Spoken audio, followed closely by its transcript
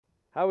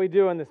How we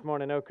doing this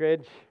morning, Oak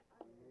Ridge?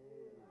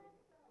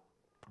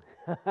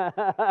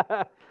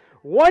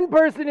 One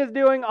person is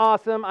doing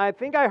awesome. I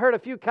think I heard a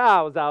few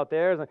cows out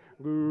there. It's like,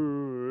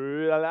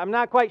 I'm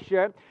not quite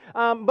sure.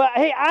 But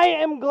hey, I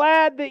am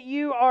glad that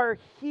you are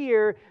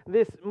here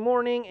this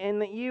morning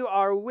and that you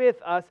are with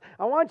us.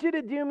 I want you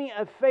to do me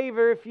a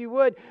favor, if you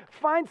would.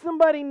 Find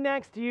somebody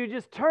next to you,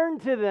 just turn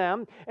to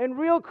them, and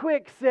real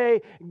quick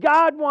say,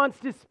 God wants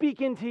to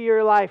speak into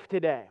your life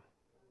today.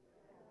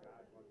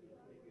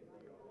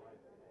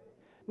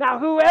 Now,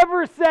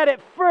 whoever said it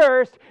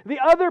first, the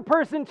other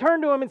person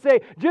turned to him and say,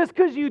 just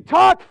because you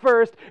talked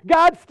first,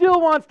 God still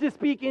wants to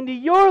speak into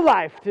your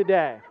life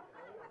today.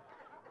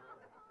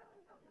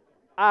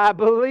 I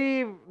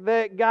believe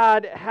that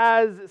God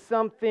has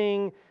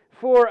something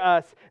for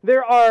us.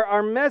 There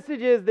are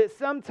messages that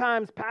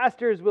sometimes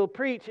pastors will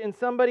preach and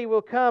somebody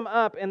will come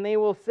up and they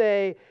will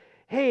say,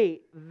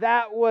 hey,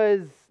 that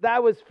was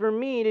for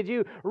me. Did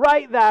you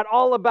write that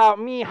all about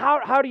me?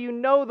 How do you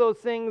know those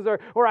things?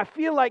 Or I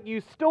feel like you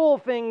stole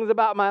things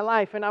about my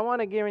life. And I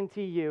want to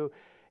guarantee you,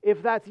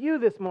 if that's you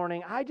this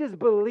morning, I just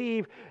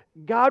believe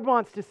God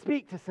wants to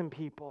speak to some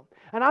people.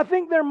 And I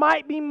think there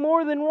might be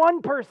more than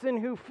one person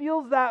who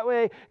feels that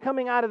way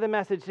coming out of the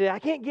message today. I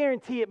can't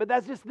guarantee it, but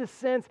that's just the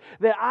sense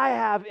that I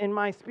have in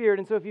my spirit.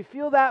 And so if you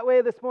feel that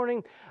way this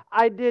morning,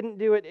 I didn't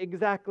do it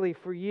exactly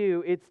for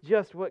you. It's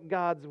just what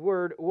God's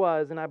word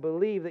was, and I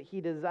believe that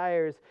He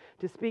desires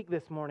to speak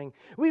this morning.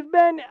 We've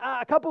been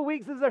a couple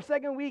weeks, this is our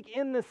second week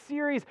in the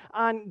series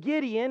on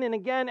Gideon, and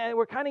again,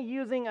 we're kind of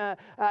using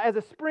as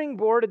a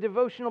springboard a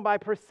devotional by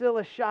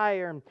Priscilla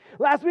Shirer.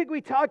 Last week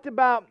we talked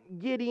about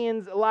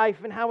Gideon's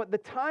life and how at the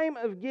time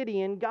of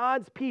Gideon,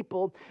 God's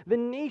people, the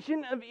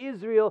nation of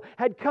Israel,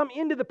 had come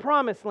into the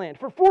promised land.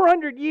 For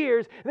 400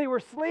 years, they were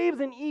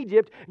slaves in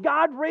Egypt.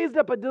 God raised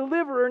up a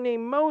deliverer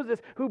named Moses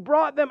who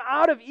brought them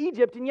out of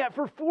Egypt, and yet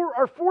for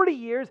 40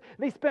 years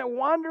they spent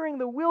wandering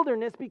the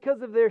wilderness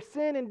because of their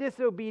sin and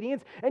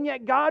disobedience, and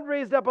yet God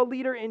raised up a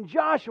leader in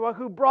Joshua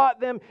who brought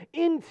them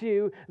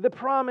into the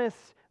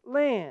promised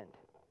land.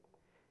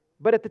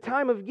 But at the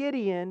time of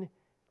Gideon,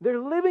 they're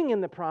living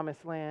in the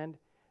promised land,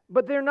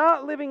 but they're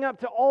not living up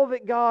to all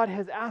that God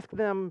has asked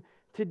them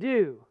to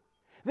do.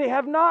 They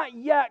have not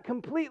yet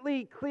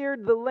completely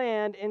cleared the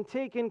land and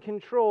taken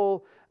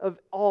control of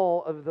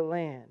all of the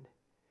land.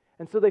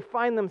 And so they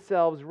find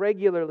themselves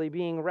regularly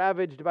being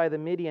ravaged by the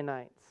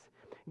Midianites,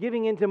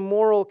 giving into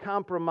moral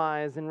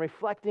compromise and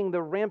reflecting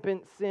the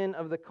rampant sin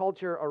of the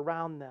culture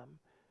around them,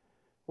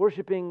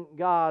 worshiping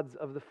gods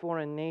of the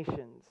foreign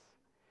nations.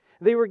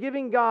 They were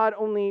giving God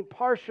only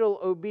partial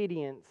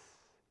obedience,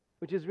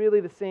 which is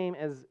really the same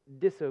as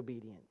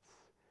disobedience.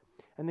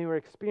 And they were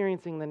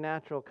experiencing the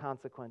natural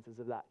consequences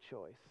of that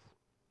choice.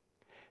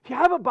 If you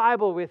have a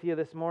Bible with you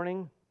this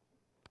morning,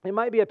 it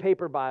might be a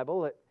paper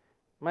Bible, it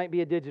might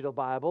be a digital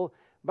Bible,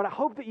 but I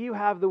hope that you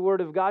have the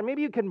Word of God.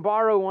 Maybe you can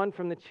borrow one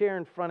from the chair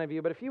in front of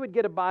you, but if you would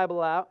get a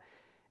Bible out,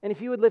 and if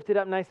you would lift it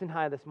up nice and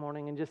high this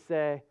morning and just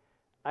say,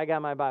 I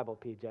got my Bible,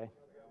 PJ.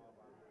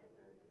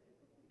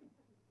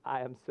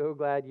 I am so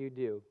glad you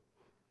do.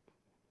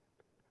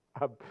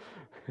 I'm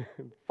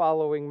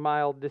following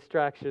mild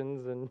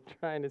distractions and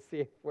trying to see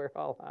if we're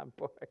all on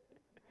board.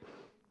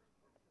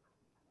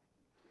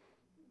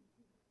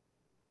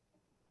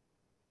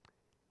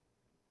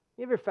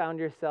 You ever found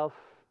yourself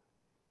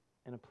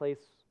in a place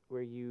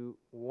where you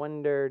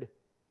wondered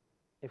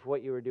if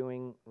what you were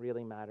doing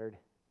really mattered?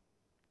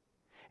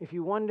 If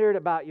you wondered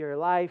about your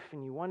life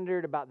and you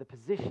wondered about the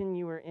position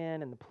you were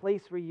in and the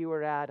place where you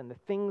were at and the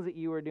things that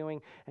you were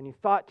doing, and you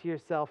thought to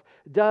yourself,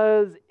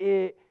 does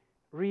it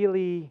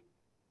really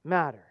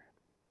matter?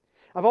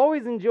 I've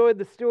always enjoyed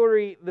the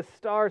story The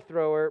Star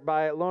Thrower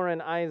by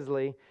Lauren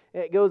Isley.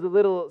 It goes a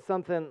little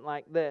something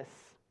like this.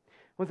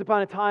 Once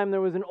upon a time,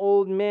 there was an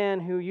old man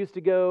who used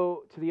to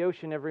go to the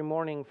ocean every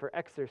morning for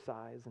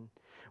exercise. And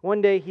one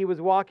day he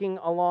was walking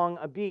along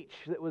a beach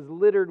that was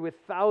littered with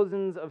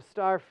thousands of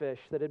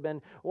starfish that had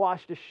been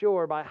washed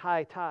ashore by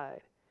high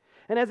tide.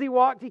 And as he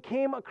walked, he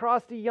came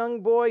across a young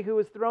boy who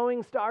was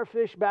throwing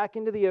starfish back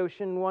into the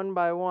ocean one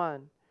by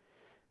one.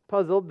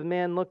 Puzzled, the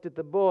man looked at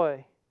the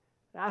boy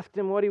and asked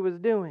him what he was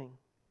doing.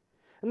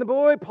 And the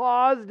boy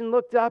paused and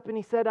looked up and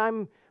he said,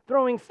 I'm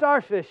throwing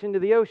starfish into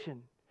the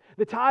ocean.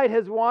 The tide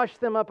has washed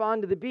them up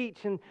onto the beach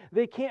and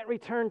they can't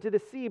return to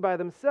the sea by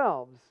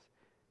themselves.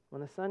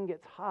 When the sun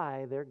gets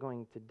high, they're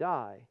going to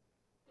die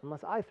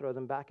unless I throw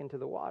them back into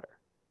the water.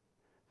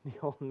 The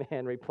old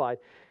man replied,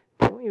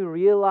 don't you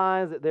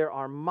realize that there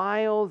are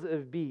miles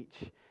of beach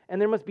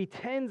and there must be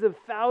tens of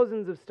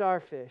thousands of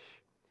starfish?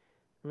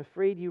 I'm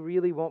afraid you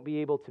really won't be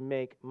able to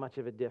make much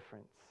of a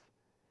difference.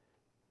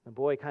 The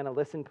boy kind of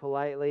listened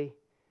politely.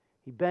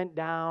 He bent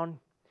down and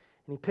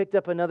he picked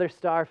up another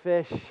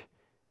starfish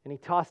and he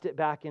tossed it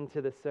back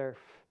into the surf.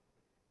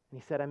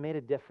 And he said, I made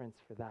a difference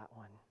for that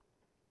one.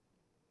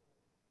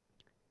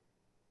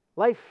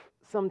 Life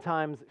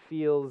sometimes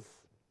feels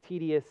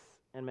tedious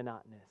and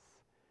monotonous.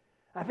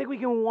 I think we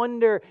can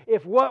wonder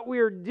if what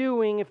we're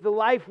doing, if the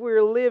life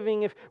we're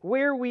living, if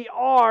where we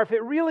are, if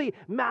it really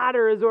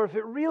matters or if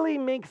it really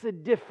makes a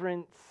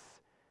difference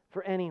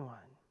for anyone.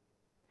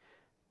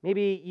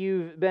 Maybe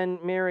you've been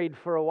married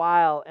for a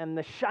while and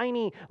the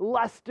shiny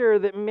luster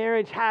that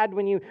marriage had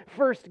when you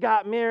first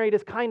got married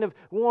is kind of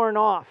worn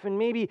off. And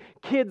maybe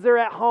kids are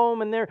at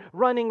home and they're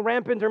running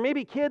rampant, or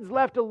maybe kids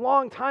left a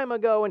long time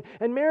ago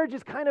and marriage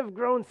has kind of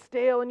grown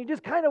stale, and you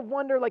just kind of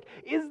wonder, like,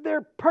 is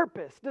there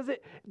purpose? Does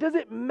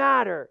it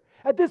matter?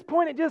 At this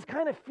point, it just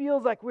kind of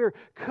feels like we're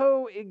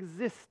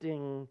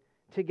coexisting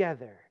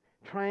together,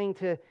 trying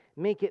to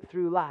make it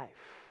through life.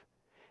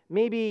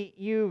 Maybe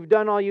you've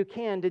done all you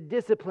can to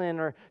discipline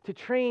or to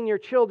train your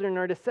children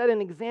or to set an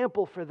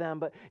example for them,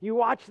 but you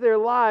watch their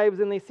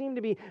lives and they seem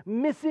to be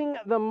missing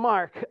the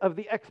mark of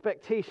the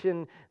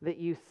expectation that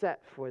you set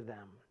for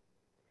them.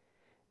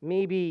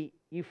 Maybe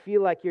you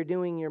feel like you're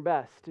doing your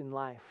best in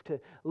life to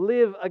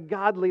live a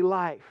godly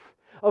life,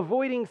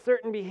 avoiding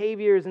certain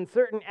behaviors and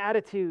certain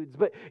attitudes.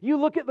 But you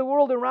look at the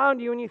world around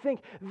you and you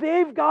think,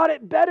 they've got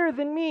it better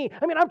than me.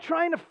 I mean, I'm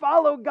trying to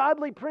follow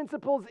godly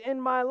principles in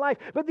my life,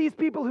 but these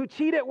people who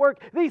cheat at work,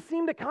 they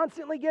seem to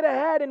constantly get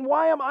ahead, and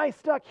why am I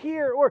stuck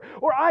here? Or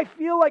I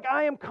feel like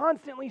I am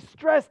constantly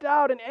stressed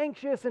out and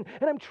anxious, and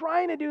I'm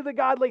trying to do the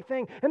godly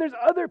thing, and there's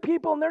other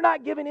people and they're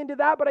not giving into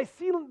that, but I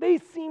see they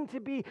seem to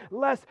be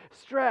less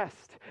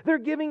stressed. They're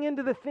giving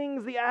into the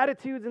things, the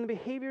attitudes and the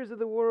behaviors of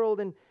the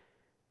world, and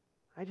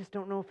I just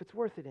don't know if it's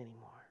worth it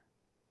anymore.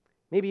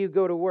 Maybe you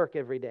go to work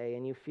every day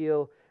and you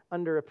feel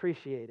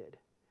underappreciated.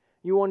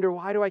 You wonder,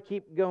 why do I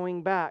keep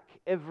going back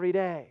every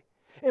day?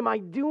 Am I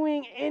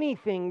doing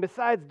anything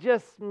besides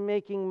just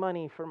making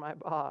money for my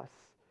boss?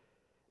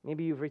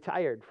 Maybe you've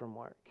retired from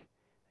work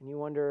and you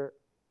wonder,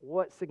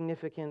 what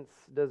significance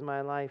does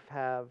my life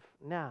have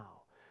now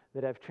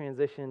that I've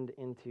transitioned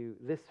into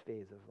this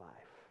phase of life?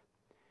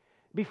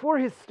 Before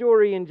his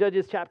story in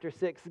Judges chapter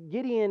 6,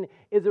 Gideon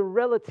is a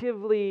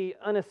relatively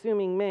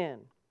unassuming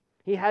man.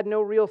 He had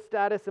no real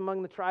status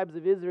among the tribes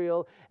of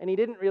Israel, and he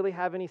didn't really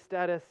have any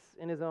status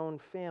in his own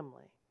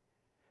family.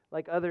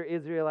 Like other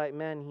Israelite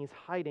men, he's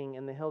hiding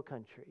in the hill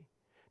country,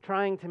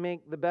 trying to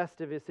make the best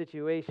of his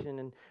situation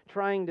and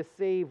trying to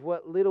save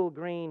what little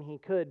grain he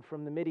could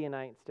from the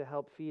Midianites to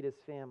help feed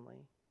his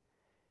family.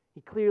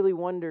 He clearly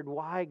wondered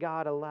why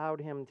God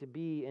allowed him to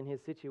be in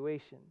his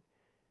situation,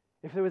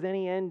 if there was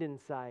any end in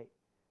sight,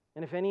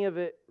 and if any of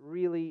it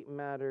really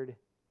mattered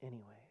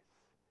anyways.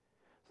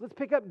 So let's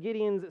pick up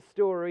Gideon's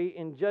story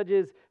in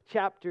Judges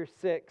chapter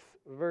 6,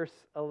 verse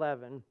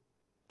 11.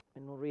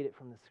 And we'll read it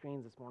from the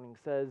screens this morning.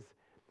 It says,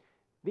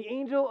 "The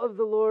angel of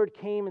the Lord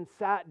came and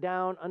sat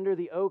down under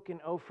the oak in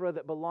Ophrah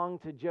that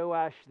belonged to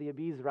Joash the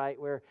Abiezrite,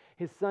 where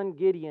his son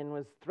Gideon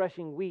was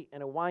threshing wheat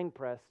in a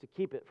winepress to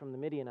keep it from the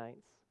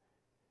Midianites.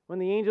 When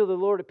the angel of the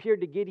Lord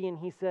appeared to Gideon,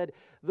 he said,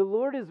 'The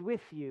Lord is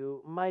with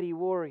you, mighty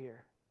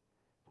warrior.'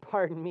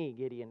 'Pardon me,'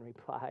 Gideon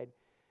replied.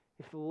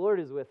 'If the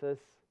Lord is with us,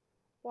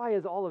 why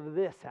has all of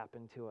this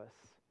happened to us?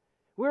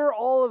 Where are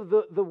all of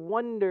the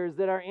wonders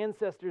that our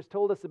ancestors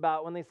told us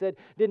about when they said,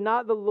 "Did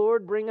not the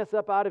Lord bring us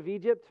up out of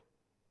Egypt?"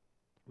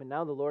 But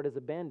now the Lord has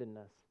abandoned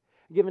us,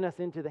 given us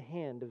into the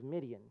hand of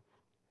Midian.'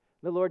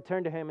 The Lord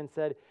turned to him and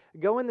said,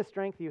 'Go in the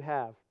strength you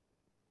have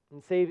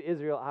and save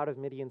Israel out of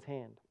Midian's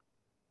hand.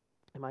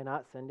 Am I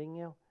not sending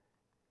you?'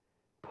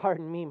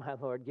 'Pardon me, my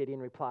Lord,'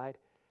 Gideon replied.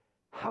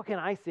 'How can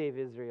I save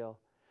Israel?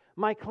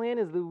 My clan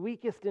is the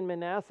weakest in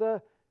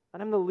Manasseh,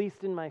 and I'm the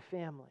least in my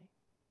family.'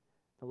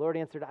 The Lord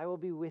answered, 'I will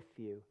be with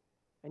you,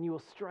 and you will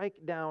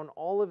strike down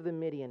all of the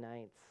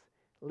Midianites,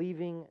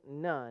 leaving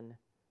none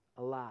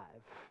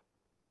alive.'"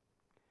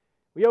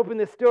 We open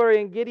this story,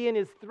 and Gideon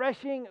is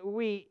threshing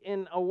wheat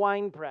in a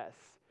wine press.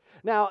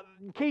 Now,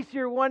 in case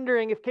you're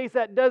wondering, in case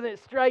that doesn't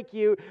strike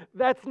you,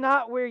 that's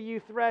not where you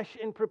thresh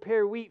and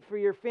prepare wheat for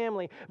your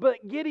family.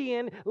 But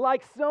Gideon,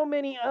 like so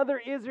many other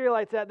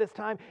Israelites at this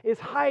time, is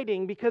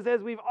hiding because,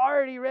 as we've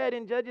already read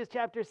in Judges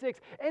chapter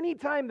 6,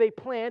 anytime they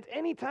plant,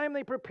 anytime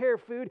they prepare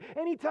food,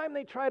 anytime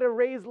they try to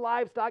raise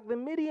livestock, the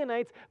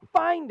Midianites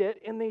find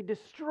it and they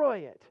destroy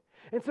it.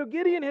 And so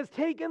Gideon has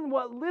taken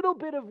what little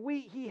bit of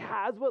wheat he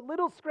has, what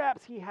little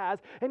scraps he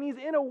has, and he's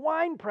in a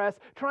wine press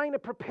trying to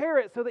prepare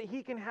it so that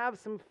he can have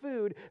some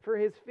food for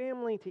his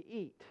family to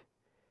eat.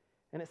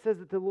 And it says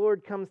that the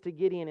Lord comes to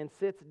Gideon and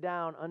sits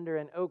down under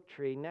an oak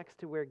tree next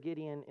to where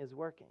Gideon is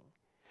working.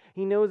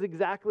 He knows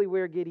exactly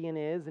where Gideon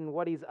is and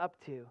what he's up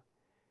to.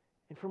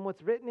 And from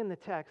what's written in the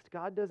text,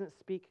 God doesn't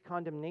speak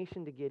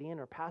condemnation to Gideon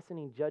or pass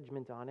any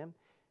judgment on him.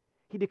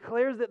 He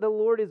declares that the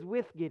Lord is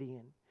with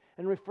Gideon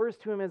and refers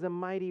to him as a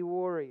mighty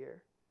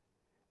warrior.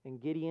 And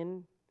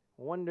Gideon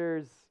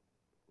wonders,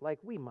 like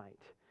we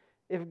might,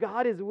 if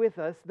God is with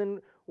us,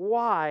 then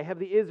why have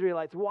the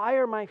Israelites, why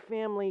are my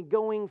family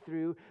going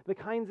through the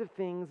kinds of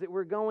things that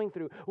we're going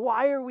through?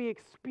 Why are we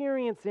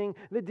experiencing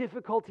the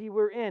difficulty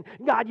we're in?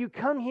 God, you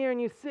come here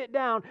and you sit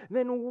down,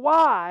 then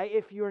why,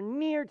 if you're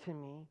near to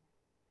me,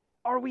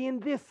 are we in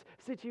this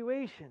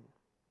situation?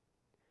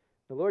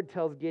 The Lord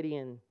tells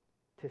Gideon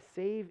to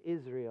save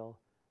Israel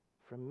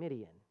from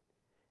Midian.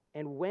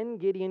 And when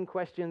Gideon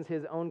questions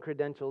his own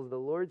credentials, the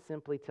Lord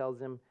simply tells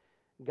him,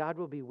 God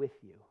will be with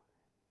you,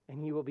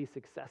 and you will be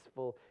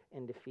successful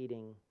in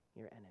defeating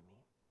your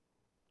enemy.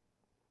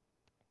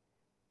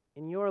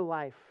 In your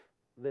life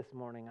this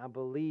morning, I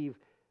believe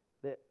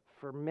that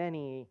for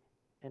many,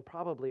 and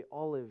probably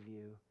all of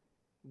you,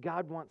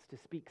 God wants to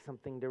speak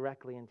something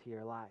directly into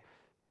your life,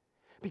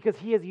 because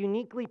He has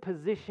uniquely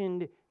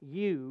positioned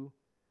you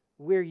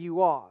where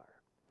you are.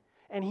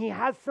 And He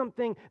has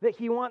something that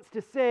He wants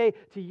to say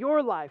to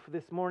your life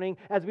this morning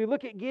as we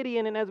look at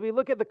Gideon and as we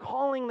look at the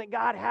calling that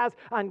God has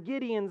on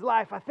Gideon's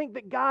life. I think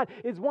that God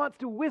wants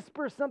to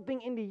whisper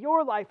something into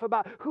your life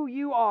about who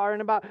you are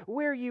and about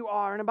where you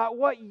are and about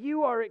what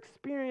you are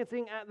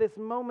experiencing at this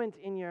moment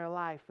in your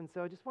life. And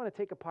so I just want to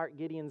take apart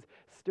Gideon's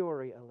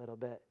story a little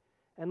bit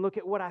and look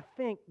at what I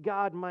think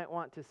God might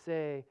want to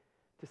say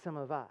to some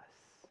of us.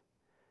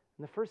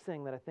 And the first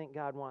thing that I think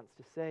God wants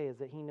to say is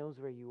that He knows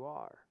where you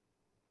are.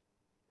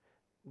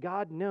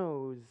 God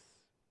knows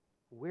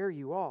where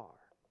you are.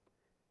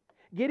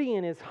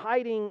 Gideon is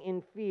hiding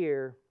in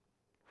fear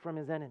from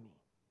his enemy.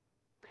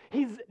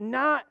 He's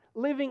not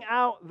living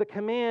out the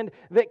command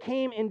that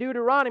came in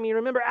Deuteronomy.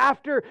 Remember,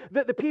 after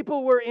the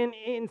people were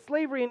in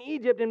slavery in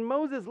Egypt and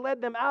Moses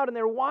led them out and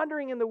they're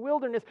wandering in the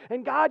wilderness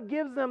and God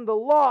gives them the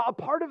law. A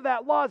part of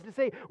that law is to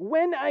say,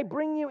 when I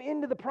bring you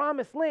into the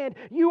promised land,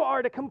 you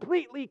are to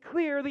completely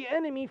clear the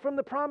enemy from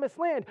the promised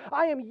land.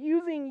 I am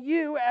using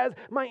you as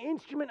my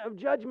instrument of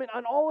judgment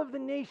on all of the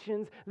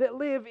nations that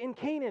live in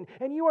Canaan,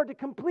 and you are to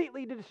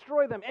completely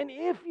destroy them. And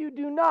if you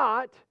do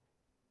not,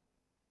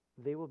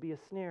 they will be a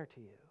snare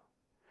to you.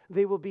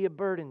 They will be a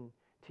burden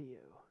to you.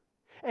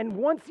 And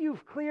once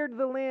you've cleared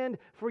the land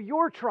for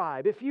your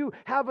tribe, if you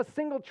have a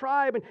single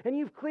tribe and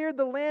you've cleared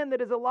the land that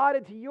is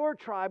allotted to your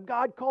tribe,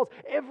 God calls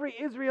every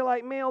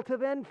Israelite male to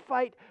then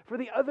fight for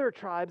the other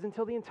tribes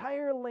until the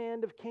entire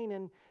land of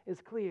Canaan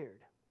is cleared.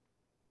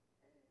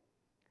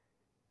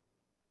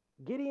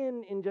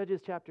 Gideon in Judges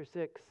chapter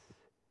 6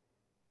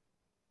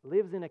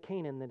 lives in a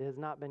Canaan that has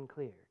not been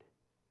cleared.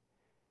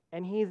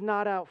 And he's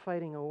not out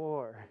fighting a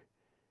war.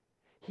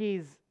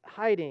 He's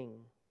hiding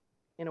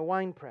in a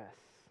wine press.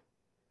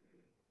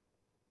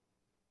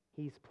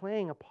 He's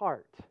playing a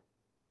part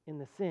in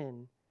the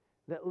sin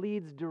that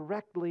leads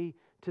directly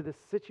to the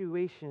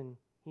situation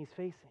he's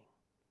facing.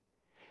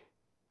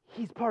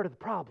 He's part of the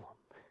problem.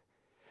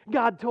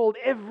 God told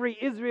every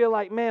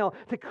Israelite male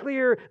to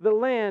clear the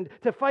land,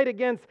 to fight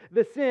against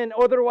the sin,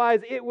 otherwise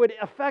it would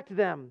affect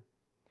them.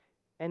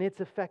 And it's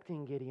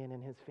affecting Gideon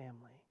and his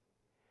family.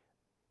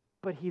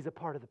 But he's a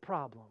part of the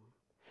problem.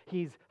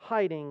 He's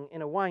hiding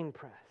in a wine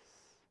press.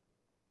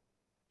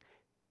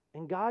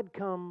 And God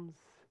comes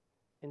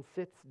and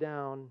sits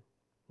down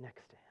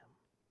next to him.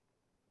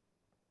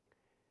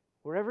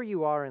 Wherever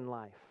you are in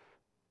life,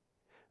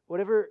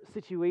 whatever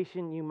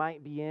situation you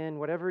might be in,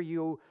 whatever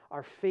you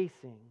are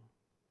facing,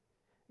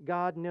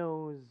 God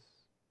knows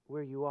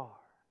where you are.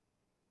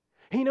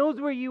 He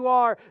knows where you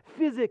are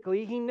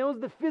physically. He knows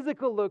the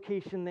physical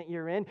location that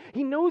you're in.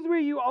 He knows where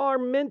you are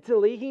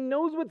mentally. He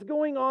knows what's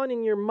going on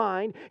in your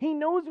mind. He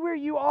knows where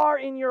you are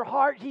in your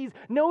heart. He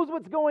knows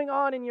what's going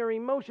on in your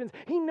emotions.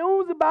 He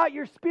knows about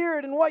your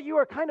spirit and what you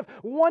are kind of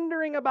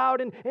wondering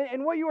about and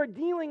what you are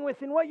dealing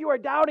with and what you are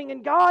doubting.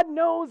 And God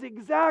knows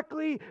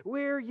exactly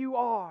where you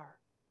are.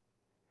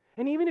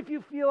 And even if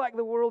you feel like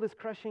the world is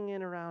crushing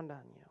in around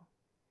on you,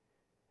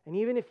 and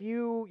even if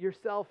you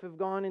yourself have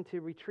gone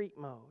into retreat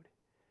mode,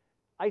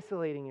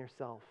 isolating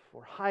yourself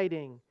or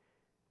hiding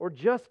or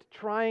just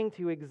trying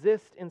to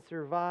exist and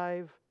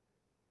survive,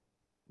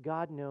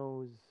 God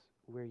knows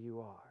where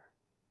you are.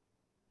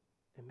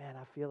 And man,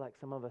 I feel like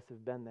some of us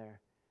have been there,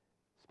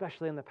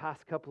 especially in the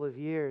past couple of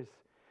years.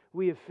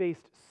 We have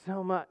faced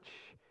so much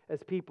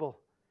as people.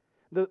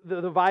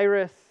 The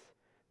virus,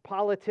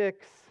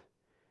 politics,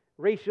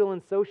 racial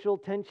and social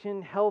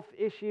tension, health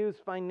issues,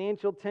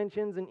 financial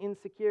tensions and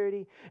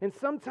insecurity. And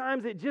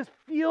sometimes it just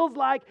feels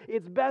like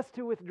it's best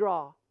to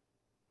withdraw.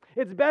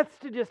 It's best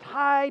to just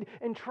hide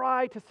and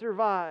try to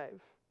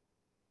survive.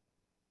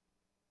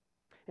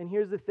 And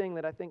here's the thing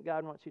that I think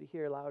God wants you to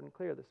hear loud and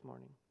clear this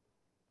morning.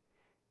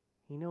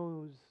 He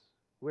knows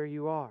where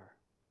you are.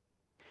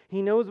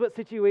 He knows what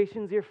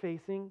situations you're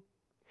facing.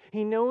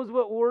 He knows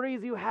what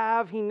worries you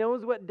have. He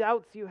knows what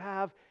doubts you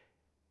have.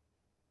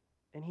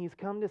 And He's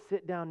come to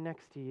sit down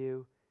next to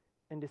you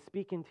and to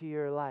speak into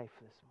your life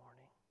this morning.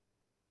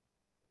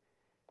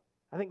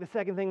 I think the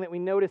second thing that we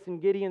notice in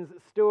Gideon's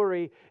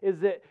story is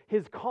that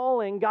his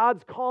calling,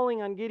 God's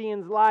calling on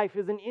Gideon's life,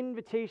 is an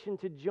invitation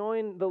to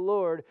join the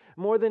Lord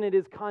more than it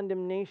is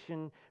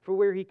condemnation for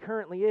where he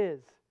currently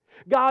is.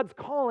 God's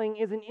calling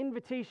is an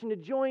invitation to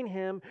join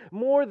Him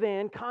more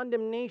than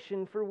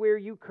condemnation for where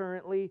you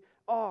currently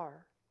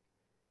are.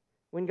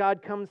 When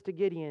God comes to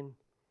Gideon,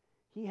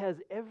 He has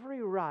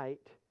every right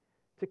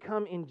to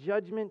come in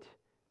judgment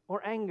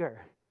or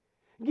anger.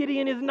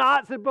 Gideon is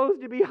not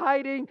supposed to be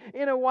hiding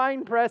in a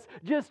wine press,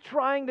 just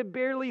trying to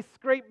barely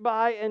scrape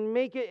by and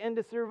make it and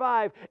to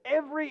survive.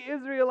 Every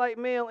Israelite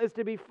male is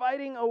to be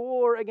fighting a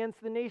war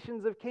against the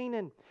nations of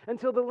Canaan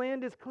until the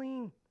land is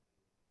clean.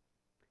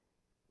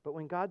 But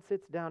when God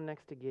sits down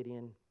next to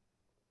Gideon,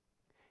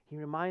 he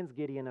reminds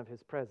Gideon of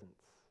his presence.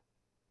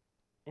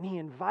 And he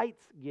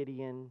invites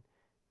Gideon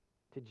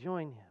to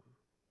join him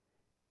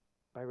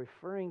by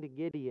referring to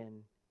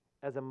Gideon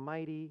as a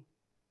mighty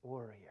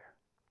warrior.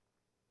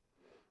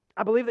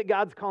 I believe that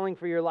God's calling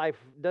for your life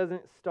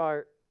doesn't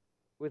start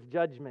with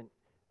judgment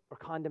or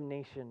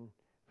condemnation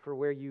for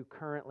where you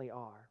currently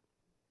are.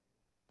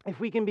 If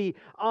we can be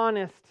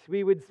honest,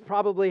 we would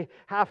probably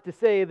have to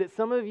say that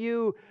some of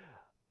you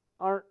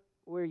aren't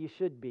where you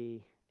should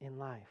be in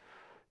life.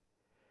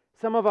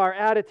 Some of our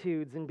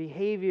attitudes and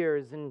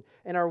behaviors and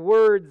our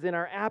words and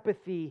our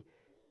apathy,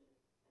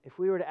 if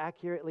we were to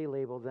accurately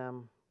label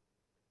them,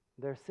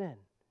 they're sin.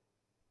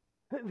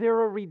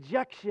 They're a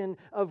rejection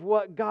of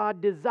what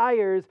God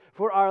desires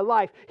for our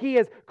life. He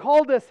has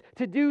called us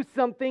to do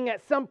something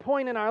at some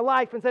point in our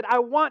life and said, I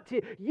want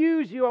to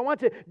use you. I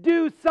want to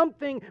do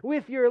something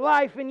with your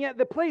life. And yet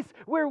the place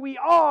where we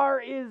are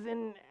is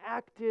an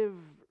active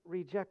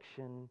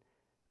rejection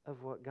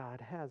of what God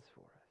has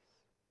for us.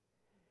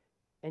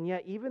 And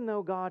yet, even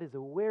though God is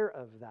aware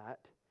of that,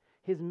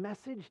 His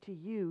message to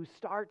you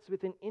starts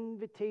with an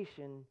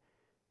invitation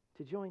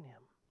to join Him.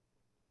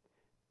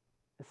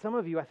 And some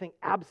of you, I think,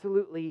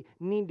 absolutely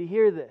need to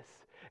hear this.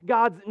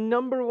 God's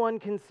number one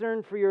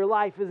concern for your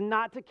life is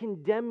not to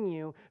condemn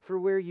you for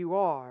where you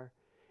are.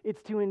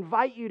 It's to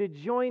invite you to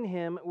join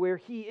Him where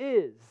He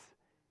is.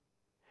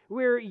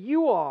 Where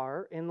you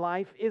are in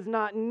life is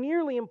not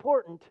nearly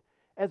important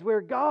as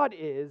where God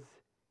is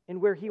and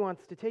where He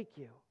wants to take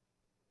you.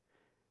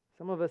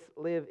 Some of us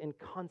live in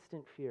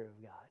constant fear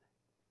of God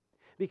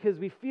because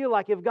we feel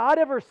like if God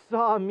ever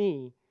saw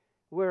me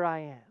where I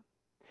am,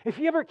 if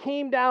He ever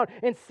came down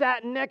and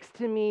sat next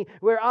to me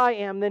where I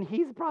am, then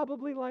He's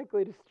probably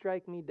likely to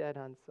strike me dead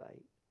on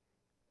sight.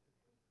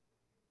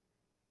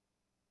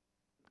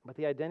 But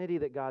the identity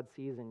that God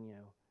sees in you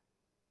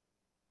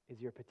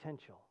is your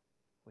potential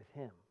with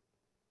Him,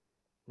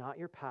 not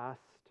your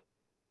past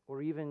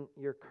or even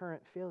your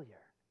current failure.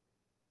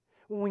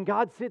 When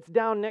God sits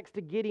down next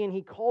to Gideon,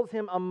 He calls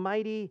him a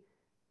mighty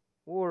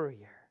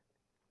warrior.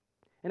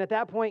 And at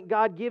that point,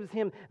 God gives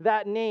him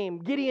that name.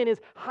 Gideon is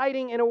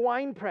hiding in a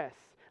wine press,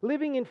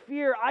 living in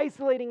fear,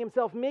 isolating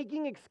himself,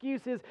 making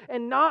excuses,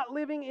 and not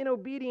living in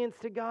obedience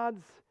to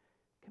God's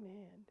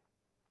command.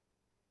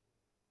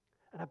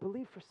 And I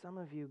believe for some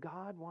of you,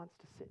 God wants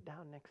to sit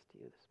down next to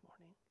you this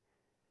morning.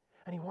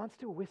 And He wants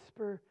to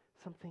whisper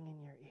something in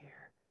your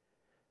ear.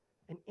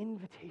 An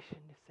invitation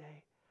to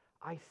say,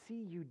 I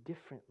see you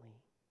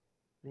differently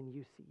than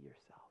you see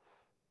yourself.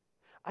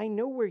 I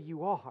know where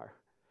you are.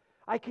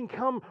 I can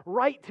come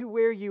right to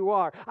where you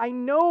are. I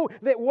know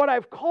that what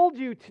I've called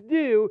you to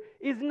do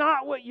is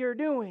not what you're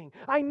doing.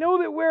 I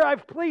know that where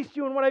I've placed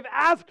you and what I've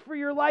asked for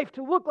your life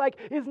to look like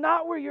is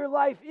not where your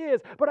life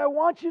is. But I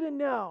want you to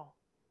know,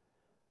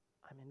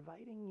 I'm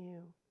inviting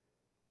you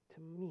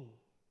to me.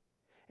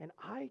 And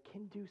I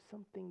can do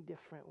something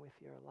different with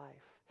your life.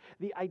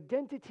 The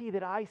identity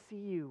that I see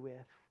you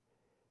with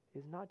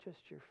is not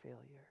just your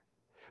failure,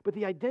 but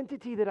the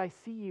identity that I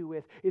see you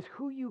with is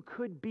who you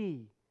could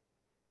be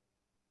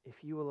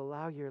if you will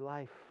allow your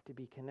life to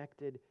be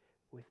connected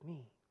with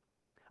me.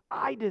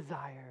 I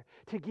desire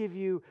to give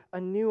you a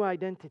new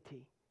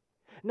identity.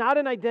 Not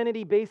an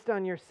identity based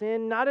on your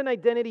sin, not an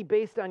identity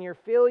based on your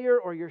failure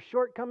or your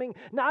shortcoming,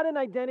 not an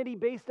identity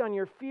based on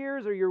your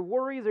fears or your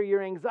worries or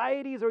your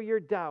anxieties or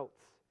your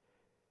doubts.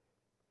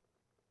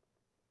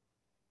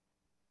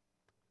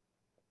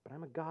 But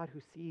I'm a God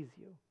who sees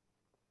you.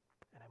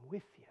 And I'm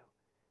with you.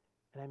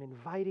 And I'm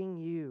inviting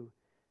you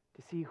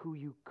to see who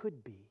you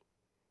could be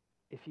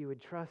if you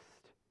would trust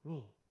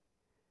me.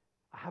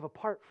 I have a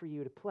part for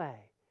you to play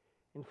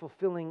in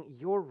fulfilling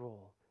your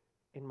role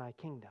in my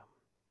kingdom.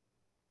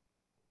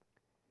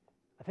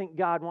 I think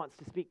God wants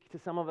to speak to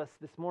some of us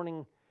this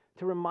morning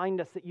to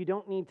remind us that you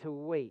don't need to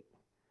wait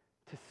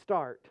to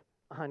start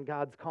on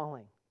God's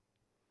calling.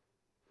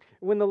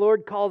 When the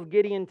Lord calls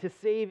Gideon to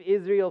save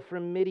Israel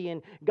from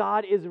Midian,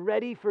 God is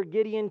ready for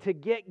Gideon to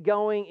get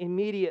going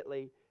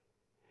immediately.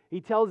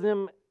 He tells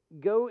him,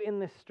 go in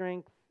the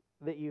strength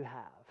that you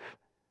have.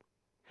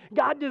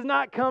 God does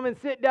not come and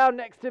sit down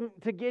next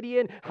to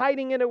Gideon,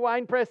 hiding in a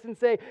wine press and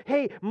say,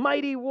 hey,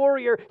 mighty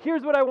warrior,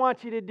 here's what I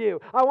want you to do.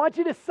 I want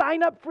you to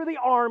sign up for the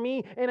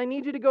army, and I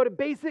need you to go to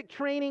basic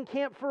training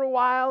camp for a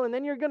while, and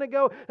then you're going to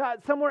go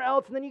somewhere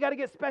else, and then you got to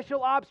get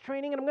special ops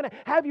training, and I'm going to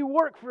have you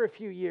work for a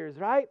few years,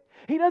 right?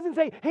 He doesn't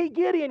say, hey,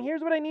 Gideon,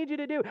 here's what I need you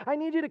to do. I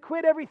need you to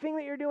quit everything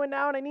that you're doing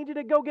now, and I need you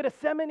to go get a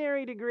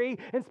seminary degree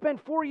and spend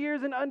 4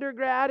 years in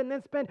undergrad, and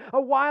then spend a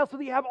while so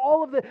that you have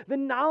all of the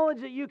knowledge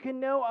that you can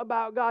know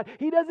about God.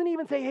 He doesn't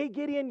even say, hey,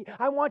 Gideon,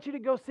 I want you to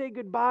go say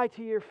goodbye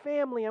to your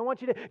family. I want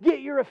you to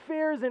get your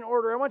affairs in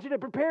order. I want you to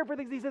prepare for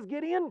things. He says,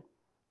 Gideon,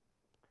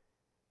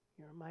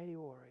 you're a mighty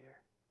warrior.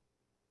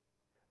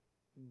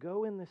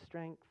 Go in the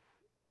strength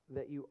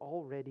that you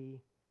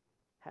already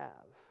have.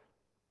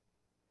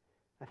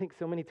 I think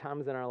so many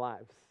times in our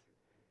lives,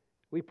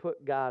 we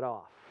put God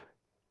off.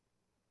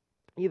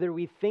 Either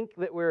we think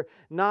that we're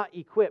not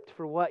equipped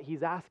for what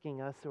He's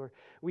asking us, or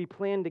we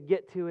plan to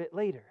get to it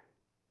later.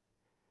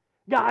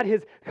 God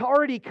has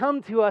already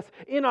come to us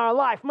in our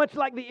life, much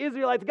like the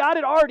Israelites. God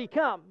had already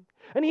come.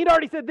 And He'd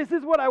already said, this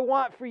is what I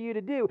want for you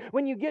to do.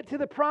 When you get to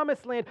the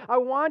promised land, I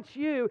want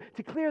you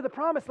to clear the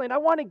promised land. I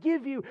want to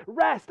give you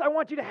rest. I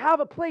want you to have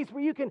a place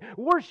where you can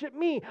worship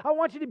me. I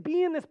want you to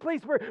be in this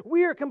place where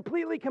we are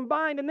completely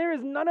combined and there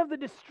is none of the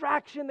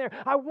distraction there.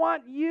 I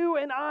want you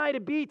and I to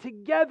be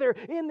together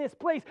in this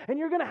place. And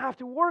you're going to have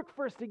to work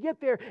first to get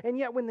there. And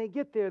yet when they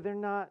get there, they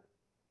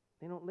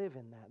don't live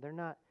in that. They're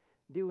not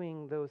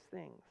doing those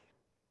things.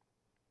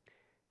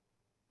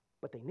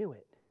 But they knew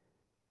it.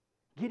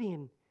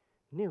 Gideon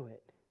knew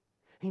it.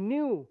 He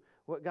knew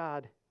what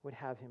God would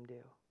have him do.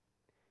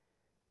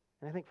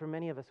 And I think for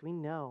many of us, we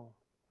know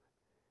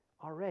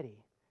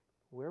already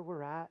where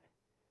we're at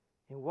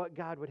and what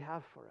God would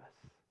have for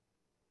us.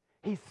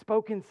 He's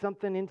spoken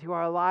something into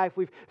our life.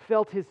 We've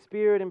felt His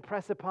Spirit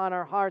impress upon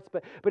our hearts,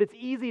 but it's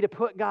easy to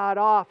put God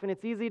off, and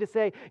it's easy to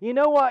say, you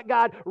know what,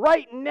 God,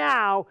 right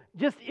now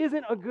just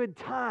isn't a good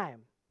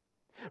time.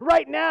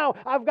 Right now,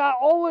 I've got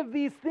all of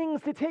these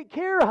things to take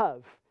care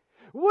of.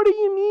 What do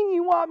you mean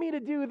you want me to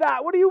do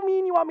that? What do you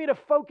mean you want me to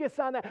focus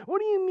on that? What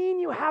do you mean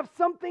you have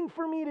something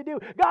for me to do?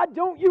 God,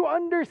 don't you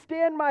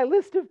understand my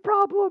list of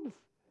problems?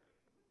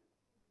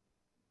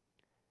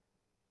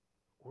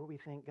 Or we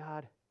think,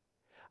 God,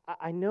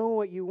 I know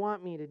what you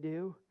want me to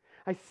do.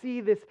 I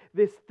see this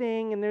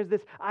thing, and there's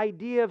this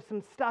idea of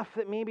some stuff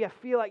that maybe I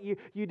feel like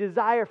you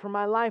desire for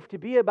my life to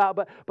be about,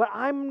 but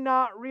I'm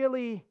not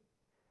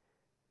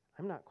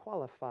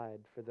qualified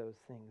for those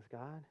things,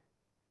 God.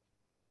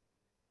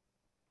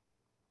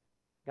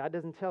 God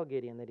doesn't tell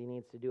Gideon that he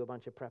needs to do a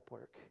bunch of prep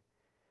work.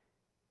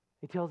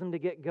 He tells him to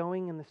get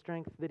going in the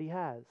strength that he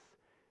has.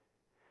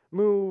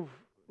 Move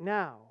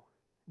now.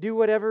 Do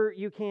whatever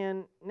you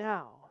can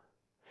now.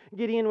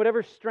 Gideon,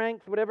 whatever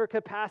strength, whatever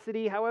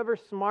capacity, however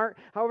smart,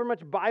 however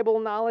much Bible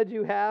knowledge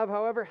you have,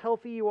 however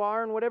healthy you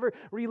are, and whatever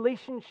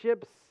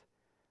relationships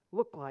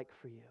look like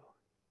for you.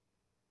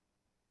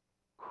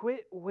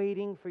 Quit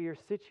waiting for your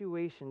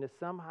situation to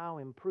somehow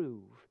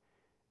improve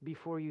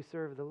before you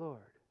serve the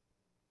Lord.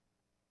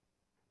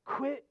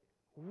 Quit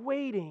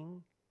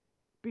waiting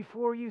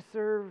before you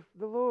serve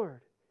the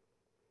Lord.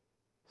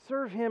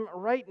 Serve Him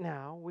right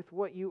now with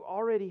what you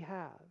already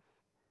have.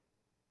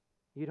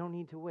 You don't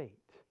need to wait.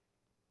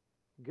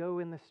 Go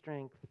in the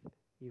strength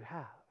you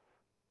have.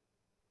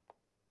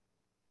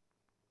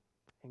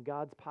 And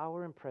God's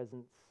power and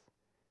presence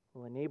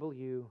will enable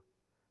you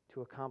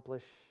to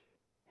accomplish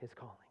His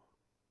calling.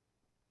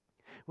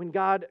 When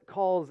God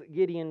calls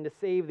Gideon to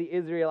save the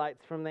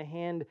Israelites from the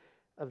hand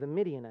of the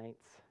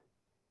Midianites,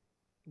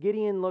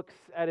 Gideon looks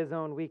at his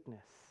own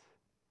weakness.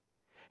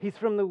 He's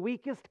from the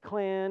weakest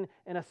clan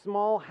in a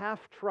small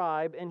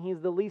half-tribe, and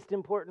he's the least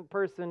important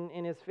person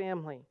in his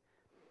family.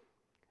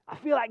 I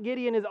feel like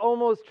Gideon is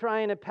almost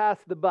trying to pass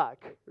the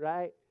buck,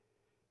 right?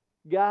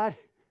 God,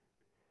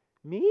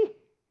 me?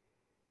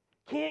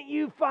 Can't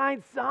you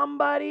find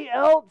somebody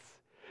else?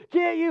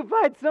 Can't you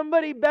find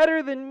somebody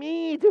better than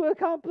me to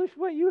accomplish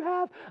what you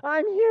have?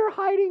 I'm here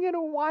hiding in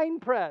a wine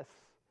press.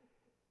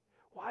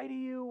 Why do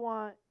you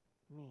want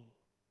me?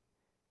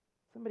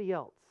 Somebody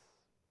else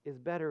is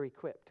better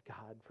equipped,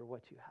 God, for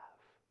what you have.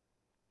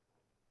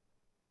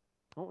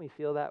 Don't we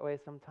feel that way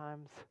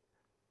sometimes?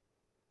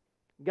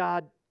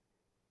 God,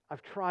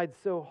 I've tried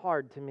so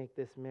hard to make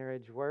this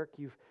marriage work.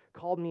 You've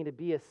called me to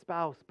be a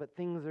spouse, but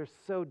things are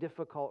so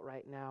difficult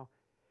right now.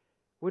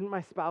 Wouldn't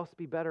my spouse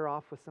be better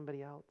off with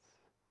somebody else?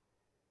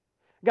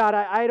 God,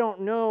 I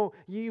don't know.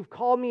 You've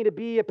called me to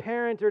be a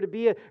parent or to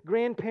be a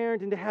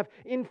grandparent and to have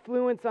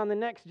influence on the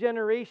next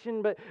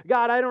generation, but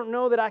God, I don't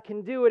know that I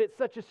can do it. It's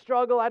such a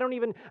struggle. I don't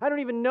even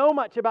know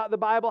much about the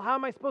Bible. How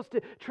am I supposed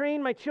to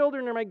train my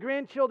children or my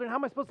grandchildren? How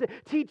am I supposed to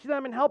teach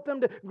them and help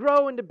them to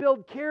grow and to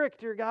build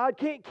character, God?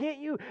 Can't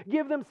you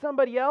give them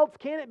somebody else?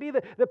 Can't it be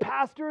the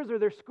pastors or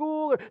their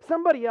school or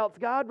somebody else,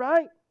 God,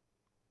 right?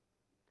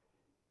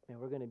 Man,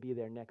 we're going to be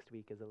there next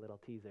week as a little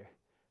teaser.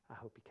 I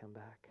hope you come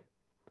back.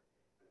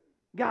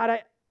 God,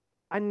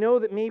 I know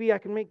that maybe I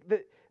can make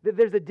that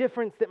there's a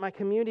difference that my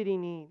community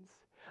needs.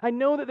 I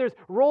know that there's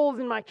roles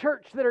in my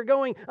church that are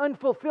going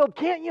unfulfilled.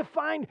 Can't you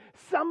find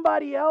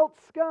somebody else,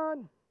 God?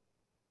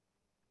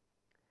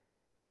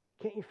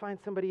 Can't you find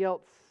somebody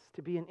else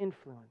to be an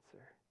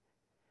influencer?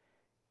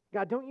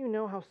 God, don't you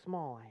know how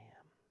small I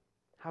am,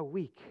 how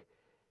weak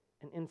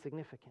and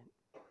insignificant?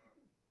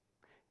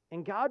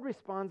 And God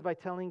responds by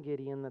telling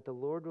Gideon that the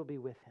Lord will be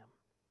with him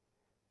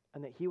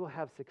and that he will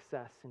have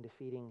success in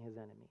defeating his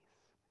enemies.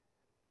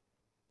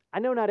 I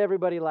know not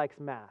everybody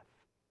likes math,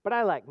 but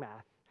I like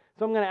math.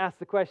 So I'm going to ask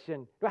the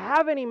question, do I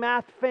have any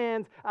math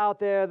fans out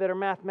there that are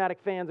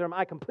mathematic fans, or am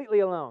I completely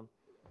alone?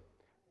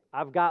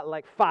 I've got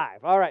like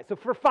 5. All right, so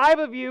for 5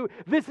 of you,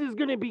 this is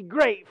going to be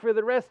great. For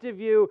the rest of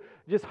you,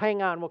 just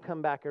hang on, we'll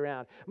come back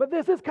around. But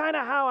this is kind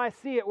of how I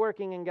see it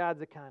working in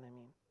God's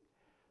economy.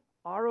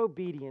 Our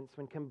obedience,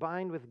 when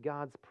combined with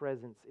God's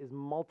presence, is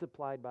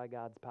multiplied by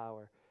God's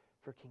power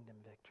for kingdom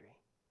victory.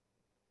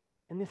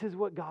 And this is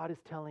what God is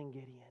telling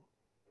Gideon.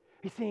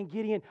 He's saying,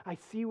 Gideon, I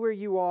see where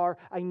you are.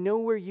 I know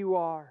where you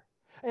are.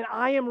 And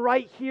I am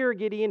right here,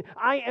 Gideon.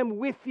 I am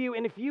with you.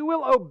 And if you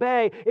will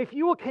obey, if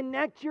you will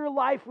connect your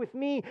life with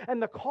me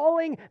and the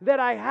calling that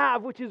I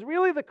have, which is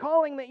really the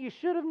calling that you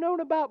should have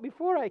known about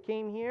before I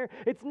came here,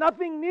 it's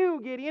nothing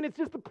new, Gideon. It's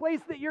just the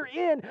place that you're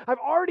in. I've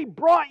already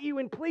brought you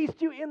and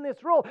placed you in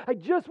this role. I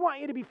just want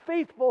you to be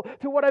faithful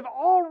to what I've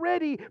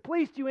already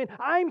placed you in.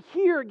 I'm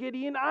here,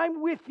 Gideon.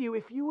 I'm with you.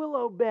 If you will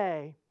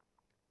obey,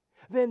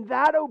 then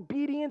that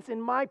obedience in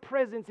my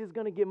presence is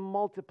going to get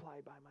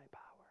multiplied by my power.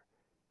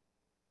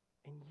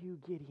 And you,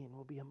 Gideon,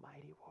 will be a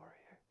mighty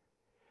warrior.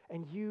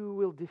 And you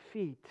will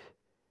defeat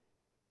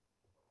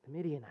the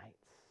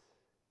Midianites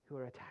who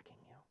are attacking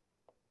you.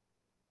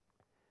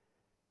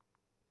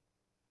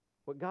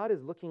 What God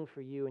is looking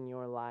for you in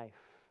your life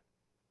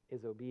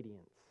is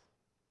obedience.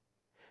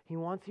 He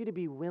wants you to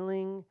be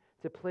willing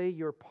to play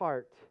your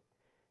part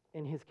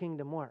in His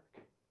kingdom work.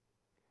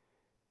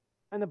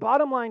 And the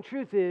bottom line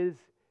truth is,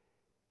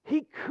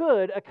 He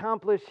could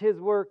accomplish His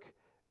work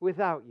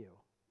without you.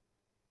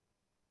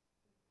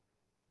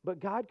 But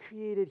God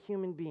created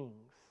human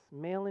beings,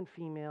 male and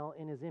female,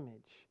 in His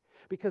image.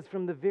 Because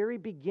from the very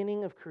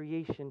beginning of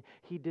creation,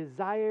 He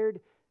desired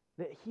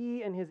that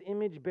He and His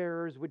image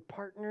bearers would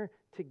partner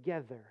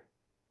together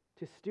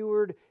to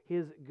steward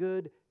His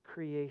good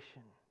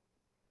creation.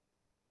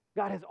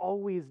 God has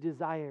always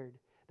desired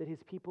that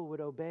His people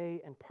would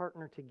obey and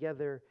partner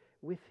together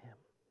with Him.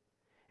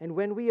 And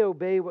when we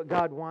obey what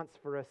God wants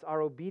for us,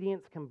 our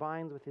obedience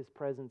combines with His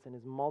presence and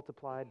is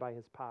multiplied by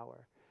His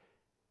power.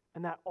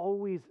 And that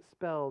always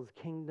spells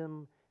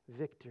kingdom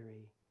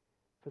victory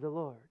for the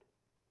Lord.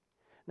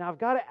 Now, I've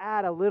got to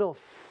add a little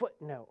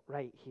footnote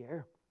right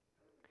here.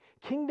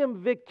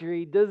 Kingdom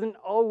victory doesn't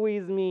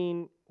always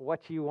mean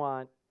what you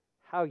want,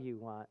 how you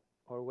want,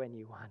 or when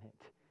you want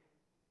it.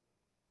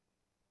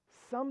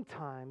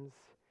 Sometimes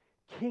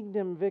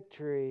kingdom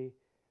victory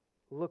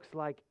looks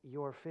like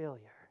your failure.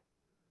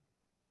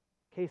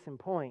 Case in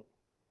point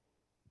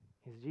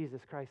is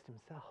Jesus Christ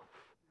Himself,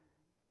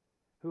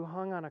 who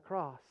hung on a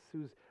cross,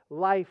 whose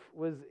life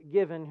was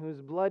given,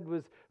 whose blood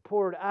was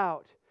poured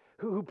out,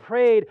 who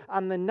prayed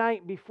on the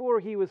night before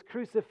He was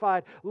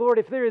crucified, Lord,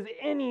 if there is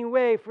any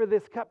way for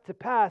this cup to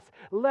pass,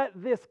 let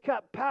this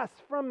cup pass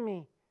from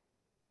me.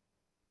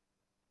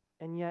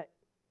 And yet,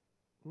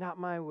 not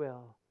my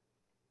will,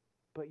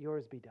 but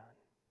yours be done.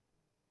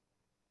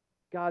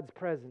 God's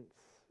presence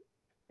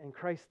and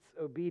Christ's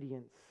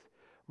obedience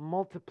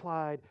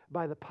multiplied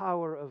by the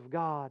power of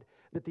God,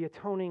 that the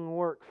atoning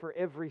work for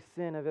every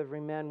sin of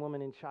every man,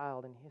 woman, and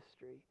child in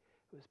history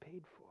was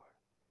paid for.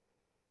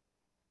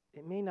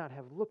 It may not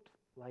have looked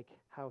like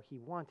how He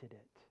wanted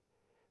it,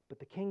 but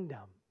the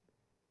kingdom,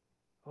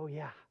 oh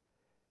yeah,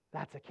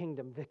 that's a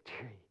kingdom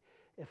victory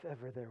if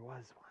ever there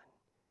was one.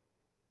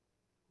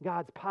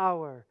 God's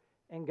power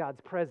and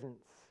God's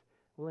presence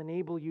will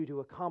enable you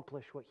to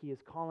accomplish what He is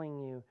calling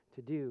you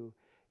to do,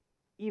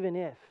 even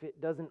if it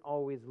doesn't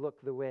always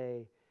look the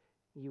way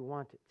you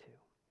want it to.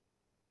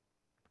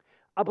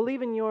 I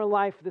believe in your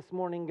life this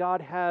morning,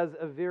 God has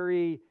a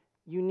very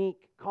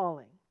unique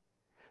calling,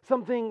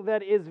 something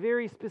that is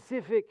very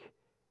specific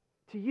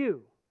to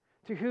you,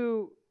 to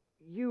who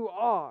you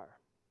are.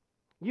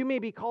 You may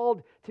be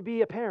called to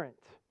be a parent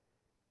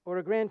or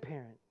a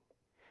grandparent.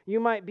 You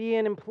might be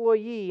an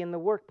employee in the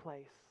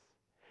workplace.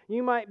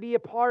 You might be a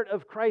part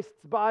of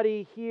Christ's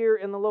body here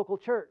in the local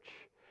church.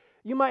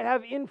 You might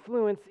have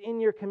influence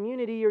in your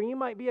community, or you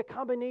might be a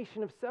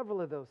combination of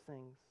several of those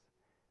things.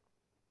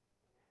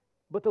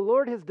 But the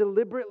Lord has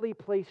deliberately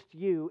placed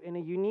you in a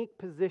unique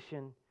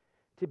position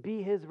to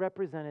be His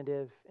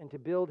representative and to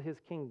build His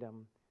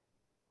kingdom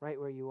right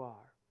where you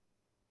are.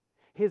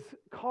 His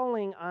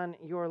calling on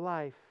your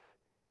life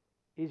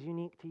is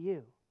unique to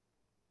you.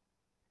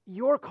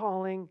 Your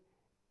calling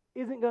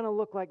isn't going to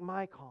look like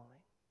my calling.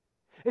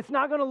 It's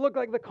not going to look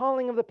like the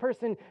calling of the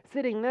person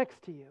sitting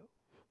next to you.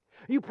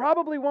 You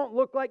probably won't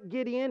look like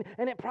Gideon,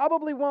 and it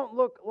probably won't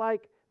look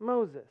like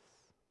Moses.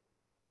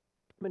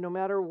 But no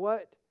matter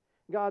what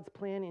God's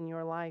plan in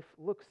your life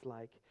looks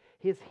like,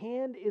 His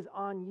hand is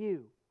on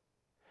you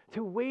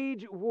to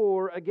wage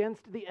war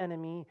against the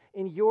enemy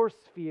in your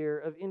sphere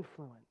of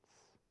influence.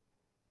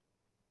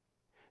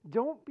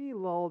 Don't be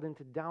lulled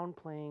into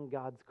downplaying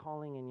God's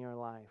calling in your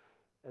life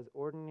as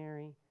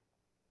ordinary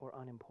or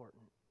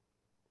unimportant.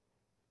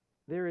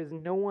 There is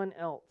no one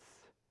else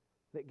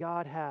that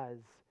God has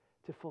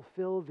to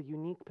fulfill the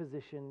unique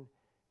position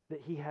that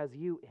He has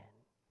you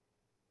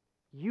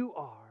in. You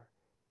are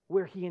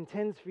where He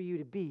intends for you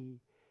to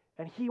be,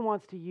 and He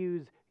wants to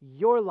use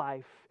your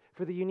life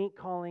for the unique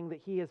calling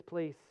that He has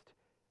placed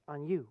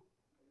on you.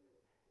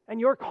 And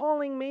your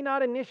calling may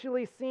not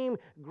initially seem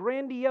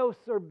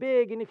grandiose or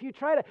big, and if you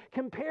try to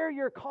compare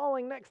your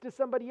calling next to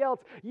somebody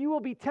else, you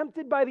will be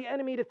tempted by the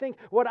enemy to think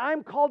what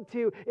I'm called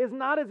to is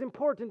not as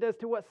important as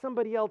to what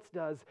somebody else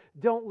does.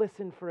 Don't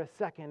listen for a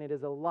second. It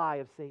is a lie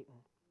of Satan.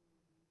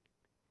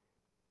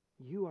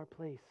 You are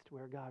placed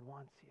where God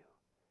wants you,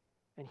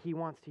 and He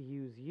wants to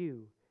use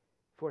you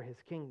for His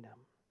kingdom.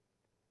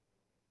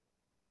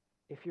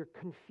 if you're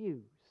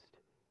confused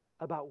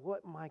about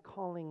what my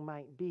calling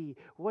might be,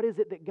 what is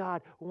it that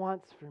God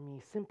wants for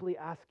me, simply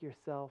ask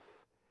yourself,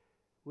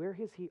 where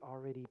has He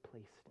already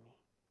placed me?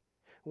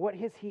 What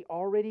has He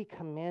already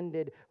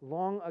commanded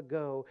long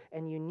ago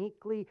and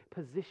uniquely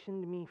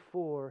positioned me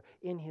for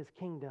in His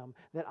kingdom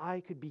that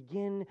I could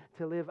begin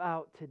to live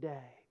out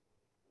today?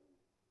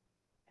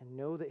 And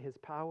know that His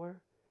power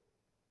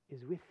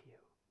is with you,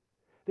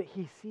 that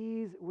He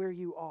sees where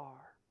you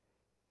are,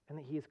 and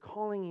that He is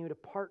calling you to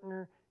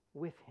partner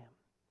with Him.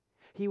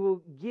 He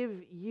will give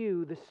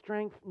you the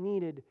strength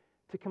needed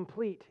to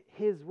complete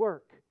His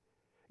work.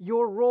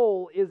 Your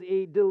role is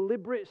a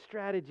deliberate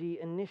strategy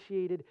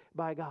initiated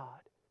by God.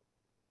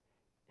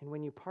 And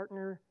when you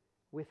partner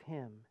with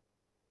Him,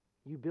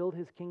 you build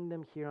His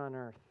kingdom here on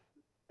earth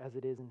as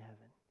it is in heaven.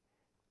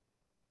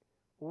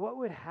 What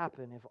would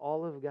happen if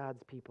all of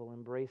God's people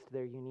embraced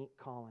their unique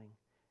calling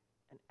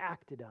and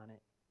acted on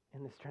it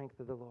in the strength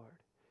of the Lord?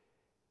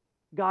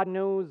 God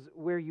knows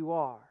where you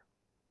are.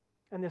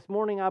 And this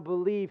morning, I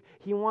believe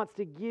He wants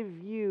to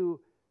give you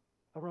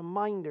a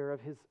reminder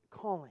of His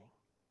calling.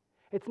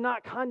 It's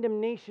not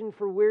condemnation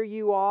for where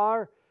you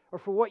are or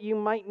for what you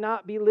might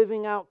not be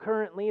living out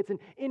currently. It's an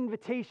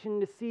invitation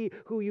to see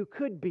who you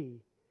could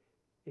be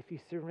if you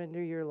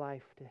surrender your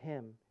life to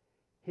Him,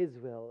 His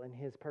will, and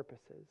His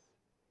purposes.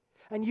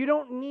 And you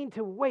don't need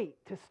to wait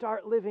to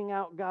start living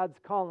out God's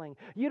calling.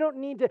 You don't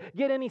need to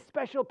get any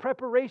special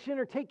preparation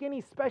or take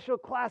any special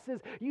classes.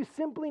 You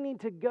simply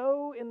need to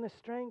go in the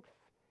strength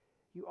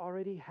you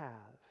already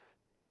have,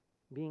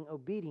 being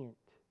obedient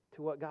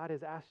to what God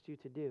has asked you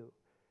to do,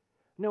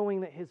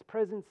 knowing that His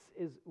presence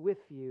is with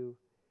you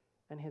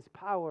and His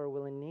power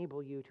will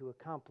enable you to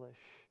accomplish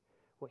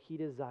what He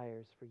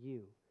desires for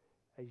you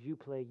as you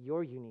play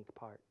your unique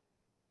part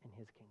in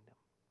His kingdom.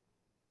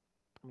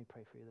 Let me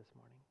pray for you this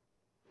morning.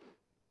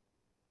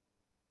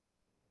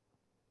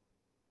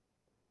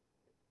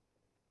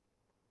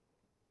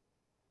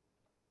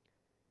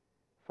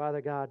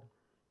 Father God,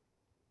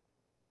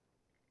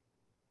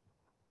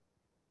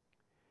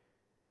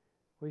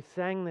 we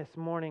sang this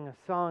morning a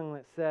song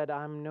that said,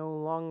 I'm no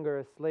longer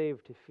a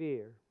slave to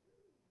fear.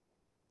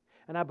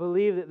 And I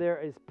believe that there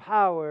is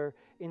power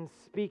in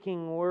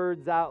speaking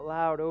words out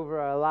loud over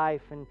our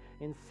life and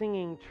in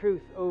singing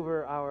truth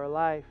over our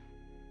life.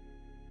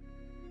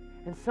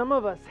 And some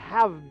of us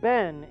have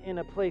been in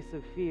a place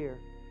of fear.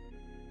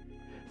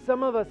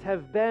 Some of us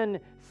have been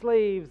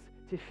slaves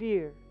to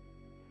fear.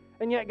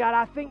 And yet, God,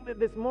 I think that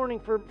this morning,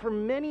 for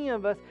many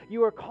of us,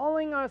 you are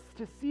calling us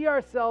to see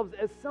ourselves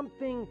as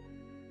something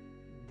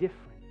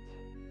different.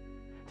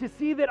 To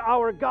see that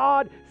our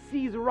God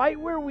sees right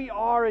where we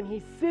are and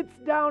He sits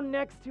down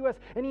next to us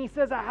and He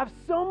says, I have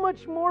so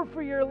much more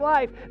for your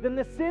life than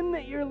the sin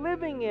that you're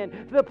living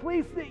in, the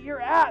place that you're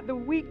at, the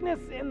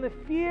weakness and the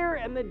fear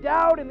and the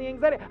doubt and the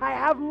anxiety. I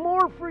have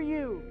more for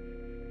you.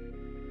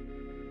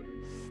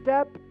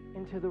 Step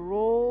into the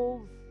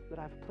roles that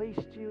I've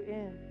placed you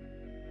in.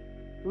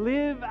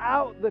 Live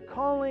out the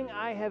calling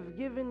I have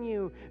given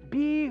you.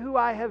 Be who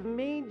I have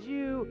made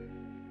you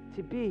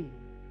to be.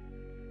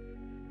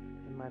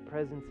 And my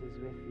presence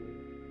is with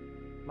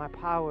you. My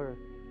power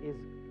is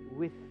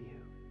with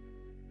you.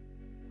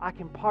 I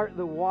can part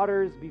the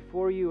waters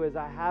before you as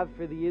I have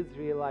for the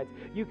Israelites.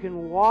 You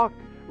can walk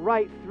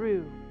right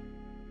through.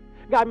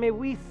 God, may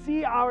we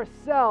see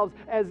ourselves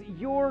as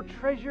your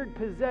treasured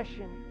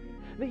possession.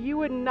 That you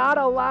would not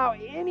allow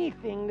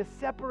anything to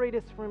separate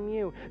us from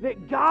you.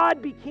 That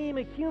God became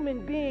a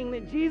human being.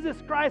 That Jesus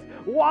Christ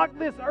walked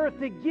this earth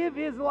to give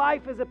His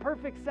life as a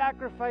perfect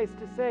sacrifice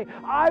to say,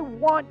 I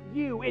want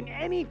you. And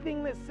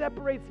anything that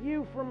separates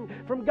you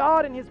from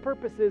God and His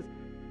purposes,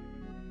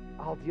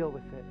 I'll deal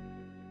with it.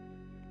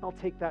 I'll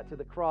take that to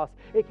the cross.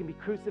 It can be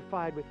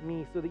crucified with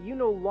me so that you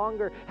no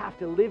longer have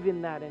to live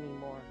in that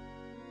anymore.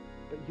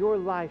 But your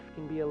life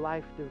can be a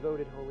life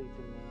devoted wholly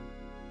to me.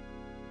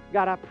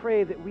 God, I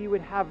pray that we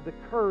would have the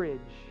courage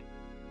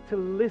to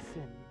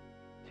listen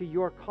to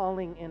your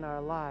calling in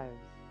our lives,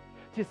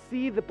 to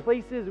see the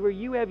places where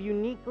you have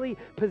uniquely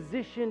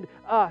positioned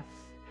us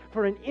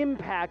for an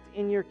impact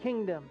in your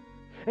kingdom.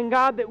 And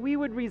God, that we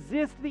would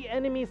resist the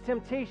enemy's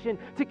temptation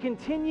to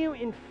continue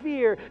in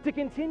fear, to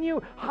continue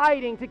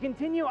hiding, to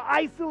continue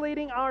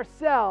isolating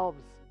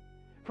ourselves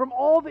from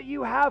all that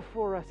you have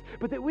for us,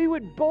 but that we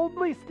would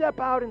boldly step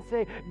out and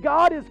say,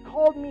 God has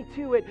called me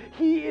to it.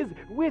 He is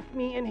with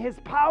me, and His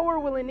power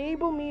will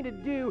enable me to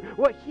do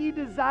what He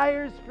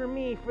desires for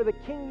me for the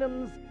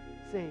kingdom's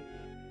sake.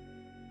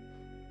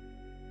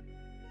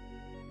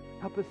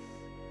 Help us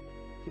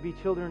to be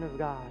children of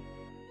God,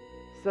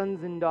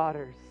 sons and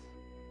daughters,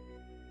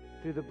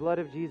 through the blood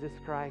of Jesus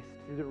Christ,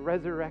 through the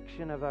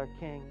resurrection of our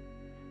King,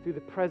 through the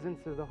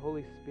presence of the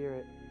Holy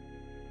Spirit.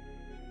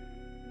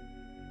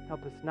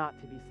 Help us not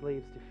to be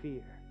slaves to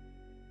fear,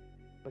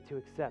 but to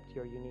accept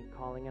your unique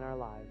calling in our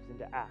lives and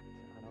to act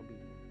on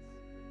obedience.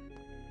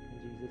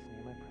 In Jesus'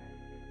 name I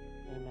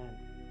pray.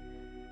 Amen.